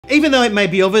Even though it may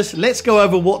be obvious, let's go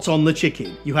over what's on the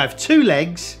chicken. You have 2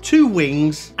 legs, 2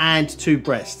 wings, and 2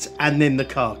 breasts, and then the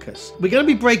carcass. We're going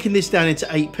to be breaking this down into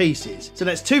 8 pieces. So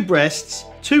that's 2 breasts,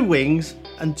 2 wings,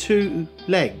 and 2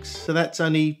 legs. So that's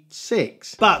only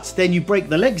 6. But then you break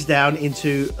the legs down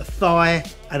into a thigh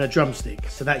and a drumstick.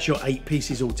 So that's your 8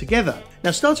 pieces altogether.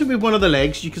 Now, starting with one of the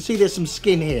legs, you can see there's some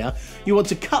skin here. You want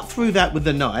to cut through that with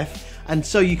the knife, and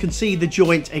so you can see the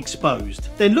joint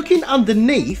exposed. Then looking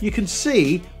underneath, you can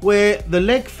see where the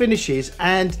leg finishes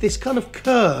and this kind of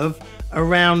curve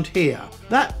around here.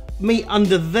 That meat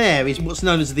under there is what's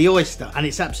known as the oyster, and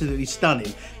it's absolutely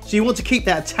stunning. So you want to keep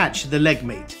that attached to the leg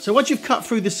meat. So once you've cut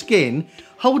through the skin,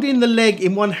 holding the leg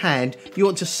in one hand, you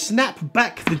want to snap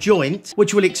back the joint,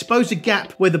 which will expose a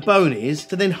gap where the bone is.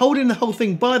 So then holding the whole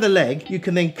thing by the leg, you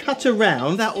can then cut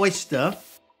around that oyster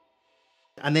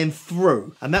and then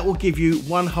through, and that will give you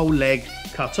one whole leg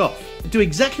cut off. Do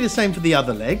exactly the same for the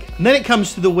other leg, and then it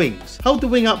comes to the wings. Hold the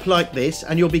wing up like this,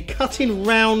 and you'll be cutting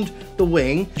round the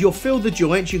wing. You'll feel the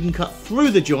joint, you can cut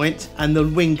through the joint, and the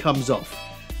wing comes off.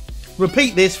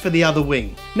 Repeat this for the other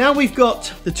wing. Now we've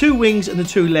got the 2 wings and the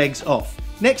 2 legs off.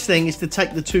 Next thing is to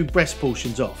take the 2 breast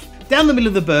portions off. Down the middle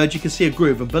of the bird, you can see a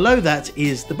groove, and below that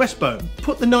is the breastbone.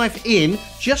 Put the knife in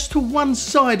just to one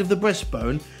side of the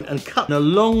breastbone and cut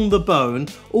along the bone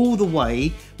all the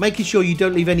way, making sure you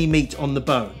don't leave any meat on the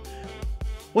bone.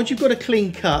 Once you've got a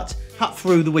clean cut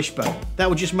through the wishbone. That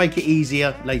will just make it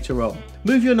easier later on.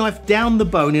 Move your knife down the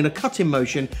bone in a cutting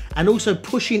motion and also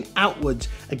pushing outwards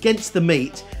against the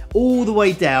meat all the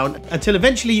way down until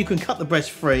eventually you can cut the breast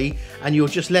free and you're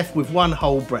just left with one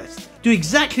whole breast. Do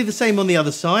exactly the same on the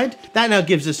other side. That now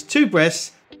gives us 2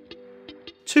 breasts,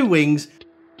 2 wings,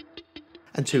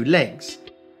 and 2 legs.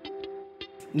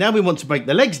 Now we want to break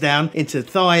the legs down into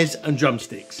thighs and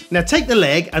drumsticks. Now take the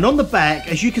leg, and on the back,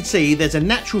 as you can see, there's a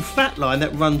natural fat line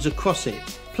that runs across it.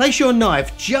 Place your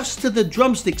knife just to the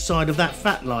drumstick side of that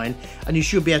fat line and you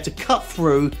should be able to cut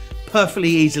through perfectly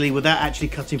easily without actually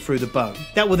cutting through the bone.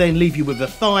 That will then leave you with a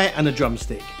thigh and a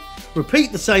drumstick.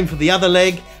 Repeat the same for the other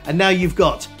leg, and now you've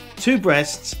got 2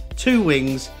 breasts, 2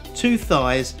 wings, 2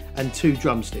 thighs, and 2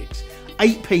 drumsticks.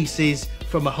 8 pieces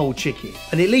from a whole chicken.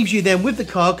 And it leaves you then with the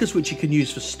carcass, which you can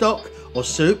use for stock or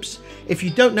soups. If you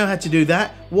don't know how to do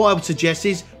that, what I would suggest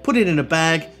is put it in a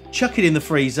bag, chuck it in the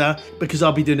freezer, because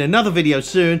I'll be doing another video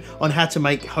soon on how to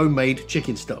make homemade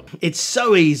chicken stock. It's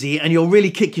so easy, and you'll really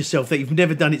kick yourself that you've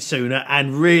never done it sooner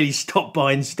and really stop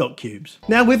buying stock cubes.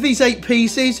 Now with these 8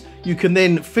 pieces, you can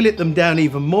then fillet them down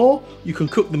even more. You can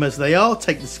cook them as they are,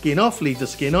 take the skin off, leave the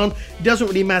skin on. It doesn't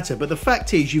really matter, but the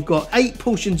fact is you've got 8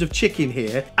 portions of chicken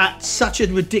here at such a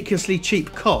ridiculously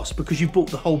cheap cost because you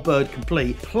bought the whole bird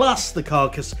complete, plus the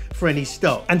carcass for any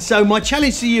stock. And so my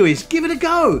challenge to you is give it a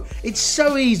go. It's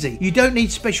so easy. You don't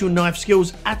need special knife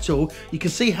skills at all. You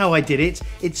can see how I did it.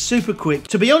 It's super quick.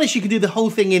 To be honest, you can do the whole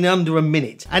thing in under a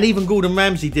minute. And even Gordon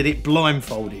Ramsay did it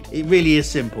blindfolded. It really is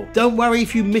simple. Don't worry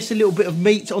if you miss a little bit of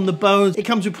meat on the bones. It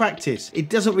comes with practice. It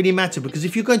doesn't really matter because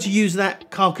if you're going to use that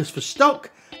carcass for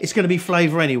stock, it's going to be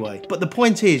flavour anyway. But the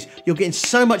point is, you're getting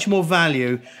so much more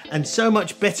value and so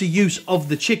much better use of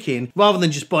the chicken rather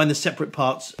than just buying the separate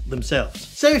parts themselves.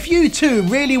 So if you too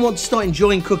really want to start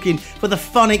enjoying cooking for the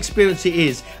fun experience it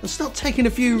is and start taking a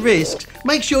few risks,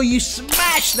 make sure you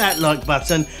smash that like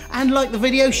button and like the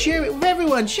video, share it with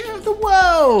everyone, share it with the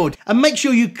world. And make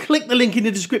sure you click the link in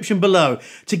the description below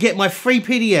to get my free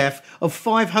PDF of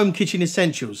 5 home kitchen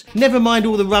essentials. Never mind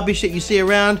all the rubbish that you see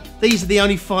around, these are the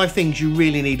only 5 things you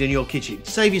really need in your kitchen.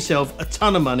 Save yourself a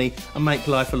ton of money and make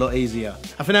life a lot easier.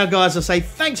 And for now guys, I say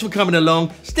thanks for coming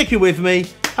along, sticking with me.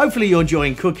 Hopefully you're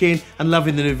enjoying cooking and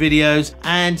loving the new videos,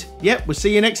 and yep, we'll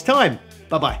see you next time.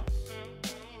 Bye bye.